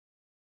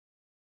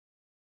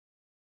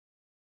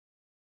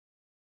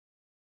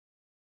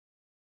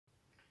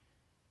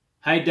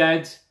Hey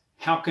dads,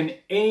 how can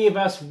any of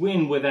us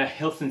win with our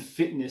health and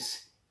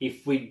fitness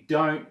if we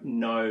don't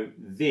know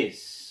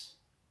this?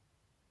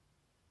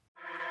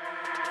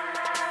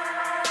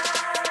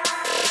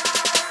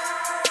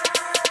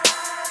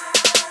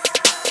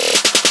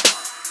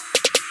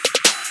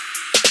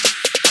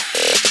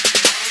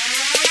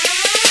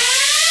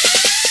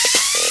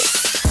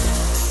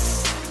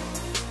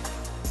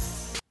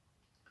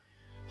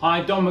 Hi,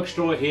 Don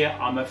McStraw here.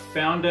 I'm a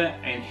founder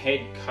and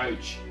head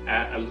coach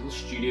at a little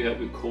studio that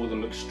we call the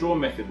McStraw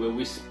Method, where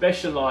we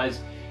specialize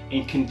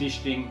in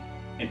conditioning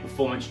and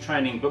performance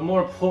training. But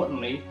more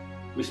importantly,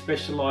 we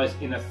specialize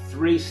in a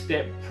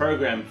 3-step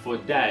program for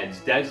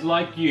dads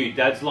like you,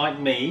 dads like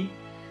me,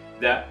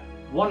 that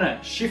want to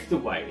shift the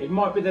weight. It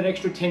might be that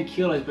extra 10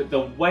 kilos, but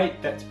the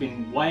weight that's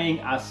been weighing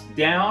us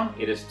down,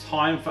 it is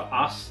time for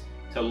us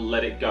to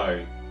let it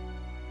go.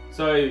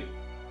 So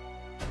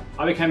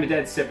I became a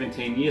dad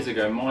 17 years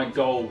ago. My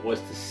goal was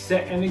to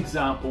set an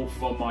example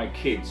for my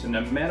kids. So no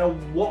matter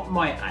what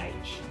my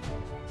age,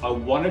 I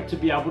wanted to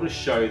be able to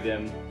show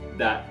them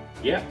that,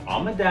 yeah,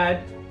 I'm a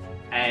dad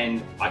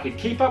and I could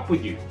keep up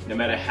with you. No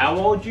matter how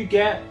old you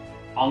get,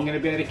 I'm going to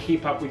be able to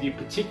keep up with you,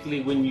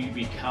 particularly when you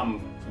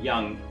become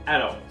young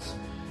adults.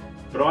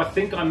 But I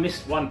think I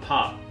missed one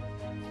part.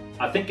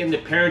 I think in the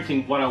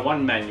Parenting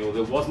 101 manual,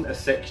 there wasn't a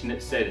section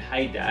that said,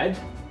 hey dad,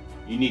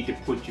 you need to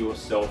put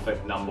yourself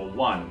at number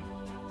 1.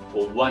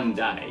 Or one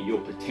day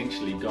you're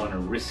potentially going to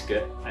risk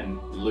it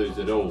and lose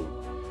it all.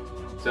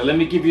 So let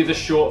me give you the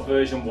short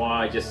version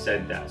why I just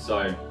said that. So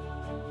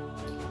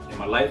in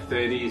my late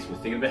 30s, we're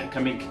thinking about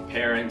becoming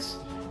parents,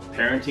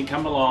 parenting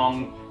come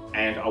along,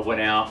 and I went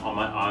out on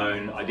my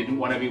own. I didn't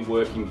want to be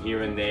working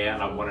here and there,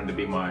 and I wanted to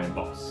be my own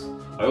boss.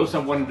 I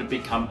also wanted to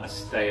become a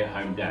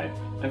stay-at-home dad.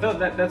 I thought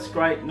that's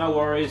great, no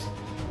worries.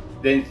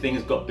 Then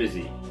things got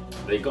busy.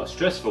 They got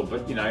stressful,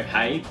 but you know,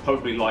 hey,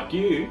 probably like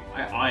you,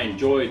 I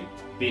enjoyed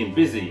being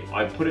busy.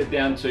 I put it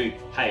down to,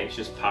 hey, it's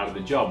just part of the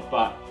job,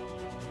 but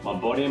my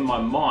body and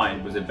my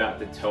mind was about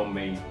to tell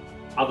me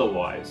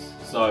otherwise.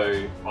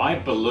 So I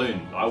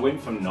ballooned. I went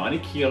from 90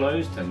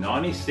 kilos to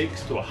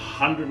 96 to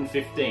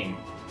 115.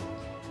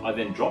 I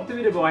then dropped a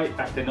bit of weight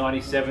back to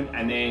 97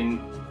 and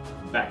then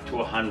back to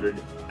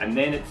 100. And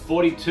then at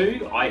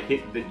 42, I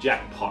hit the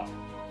jackpot.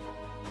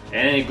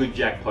 And a good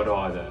jackpot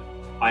either.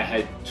 I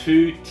had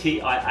 2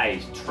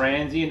 TIAs,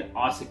 transient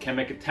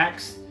ischemic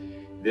attacks.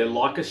 They're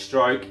like a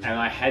stroke, and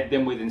I had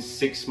them within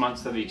 6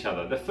 months of each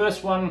other. The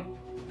first one,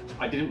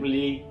 I didn't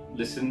really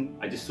listen.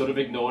 I just sort of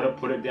ignored it,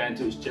 put it down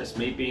to it's just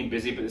me being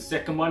busy. But the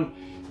second one,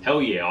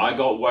 hell yeah, I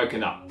got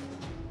woken up.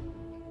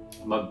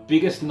 My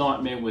biggest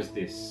nightmare was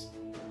this.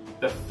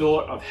 The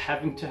thought of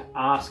having to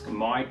ask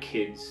my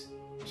kids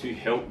to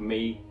help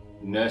me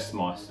nurse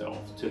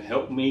myself, to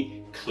help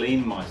me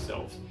clean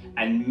myself,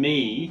 and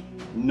me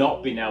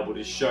not being able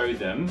to show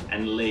them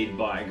and lead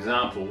by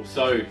example.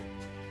 So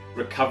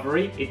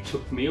recovery, it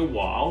took me a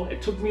while.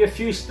 It took me a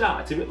few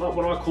starts, a bit like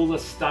what I call the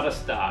stutter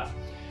start.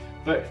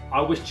 But I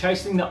was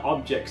chasing the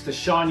objects, the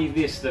shiny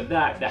this, the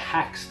that, the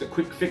hacks, the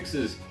quick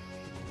fixes,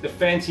 the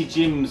fancy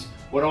gyms,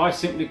 what I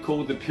simply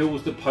call the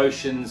pills, the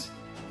potions,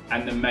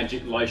 and the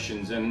magic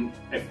lotions. And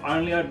if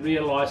only I'd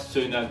realized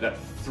sooner that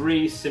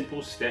 3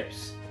 simple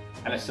steps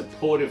and a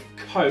supportive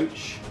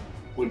coach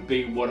would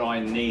be what I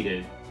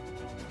needed.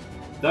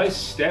 Those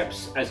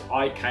steps, as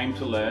I came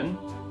to learn,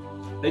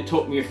 they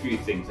taught me a few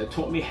things. They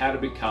taught me how to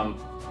become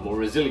more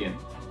resilient,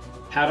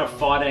 how to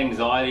fight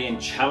anxiety and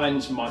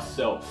challenge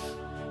myself,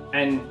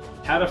 and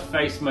how to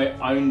face my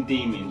own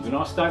demons. When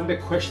I started to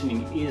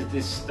questioning, is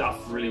this stuff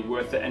really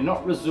worth it? And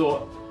not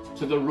resort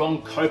to the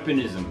wrong coping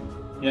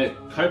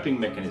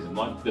mechanism,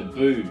 like the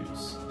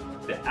booze,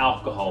 the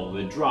alcohol,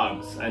 the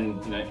drugs,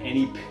 and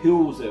any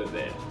pills that are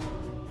there.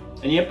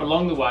 And yet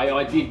along the way,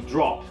 I did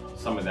drop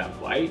some of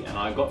that weight and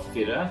I got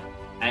fitter.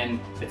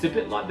 And it's a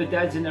bit like the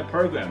dads in our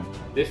program.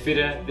 They're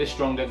fitter, they're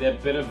stronger, they're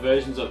better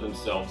versions of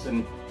themselves.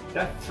 And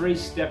that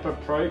 3-step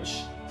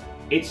approach,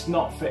 it's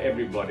not for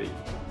everybody.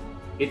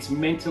 It's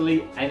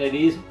mentally and it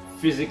is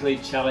physically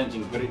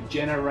challenging, but it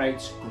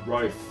generates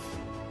growth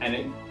and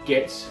it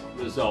gets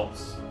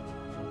results.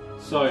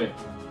 So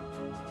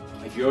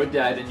if you're a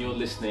dad and you're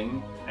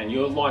listening and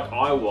you're like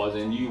I was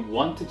and you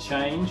want to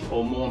change,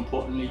 or more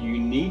importantly, you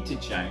need to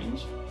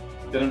change,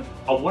 then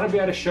I want to be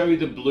able to show you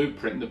the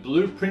blueprint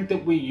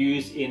that we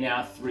use in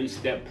our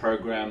 3-step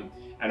program.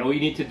 And all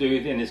you need to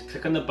do then is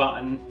click on the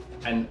button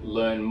and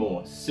learn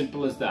more.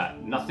 Simple as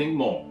that, nothing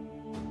more.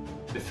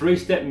 The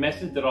 3-step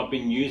method that I've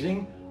been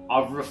using,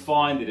 I've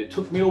refined it. It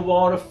took me a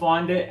while to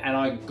find it and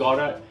I got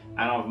it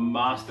and I've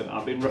mastered it.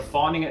 I've been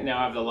refining it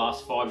now over the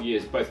last 5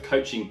 years, both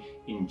coaching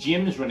in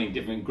gyms, running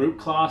different group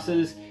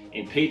classes,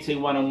 in PT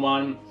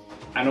one-on-one,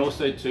 and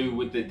also too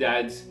with the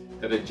dads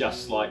that are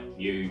just like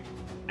you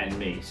and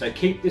me. So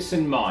keep this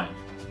in mind.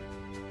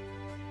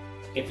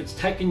 If it's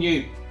taken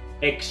you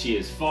X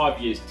years, 5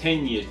 years,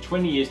 10 years,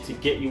 20 years to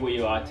get you where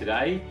you are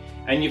today,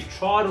 and you've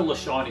tried all the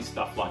shiny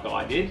stuff like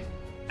I did,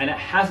 and it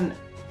hasn't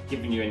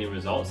given you any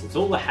results, it's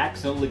all the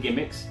hacks and all the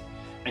gimmicks,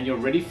 and you're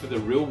ready for the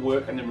real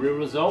work and the real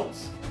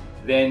results,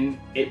 then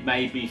it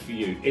may be for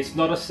you. It's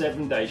not a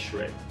 7-day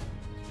shred.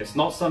 It's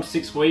not some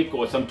 6-week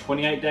or some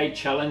 28-day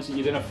challenge that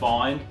you're going to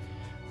find,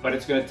 but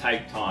it's going to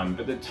take time.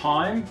 But the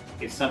time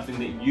is something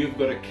that you've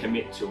got to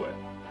commit to it.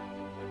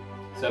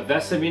 So if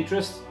that's of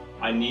interest,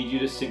 I need you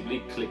to simply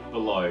click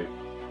below.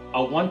 I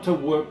want to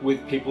work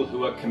with people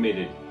who are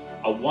committed.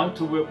 I want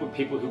to work with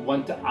people who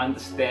want to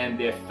understand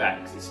their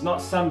facts. It's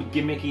not some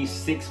gimmicky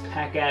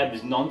 6-pack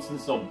abs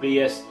nonsense or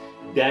BS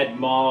dad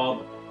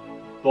mob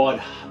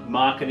bod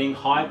marketing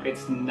hype.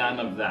 It's none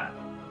of that.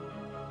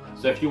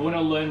 So if you want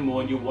to learn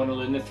more and you want to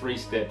learn the 3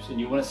 steps and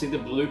you want to see the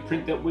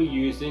blueprint that we're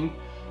using,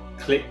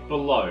 click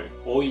below.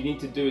 All you need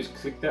to do is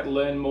click that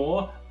learn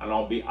more, and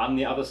I'll be on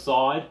the other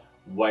side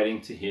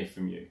waiting to hear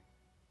from you.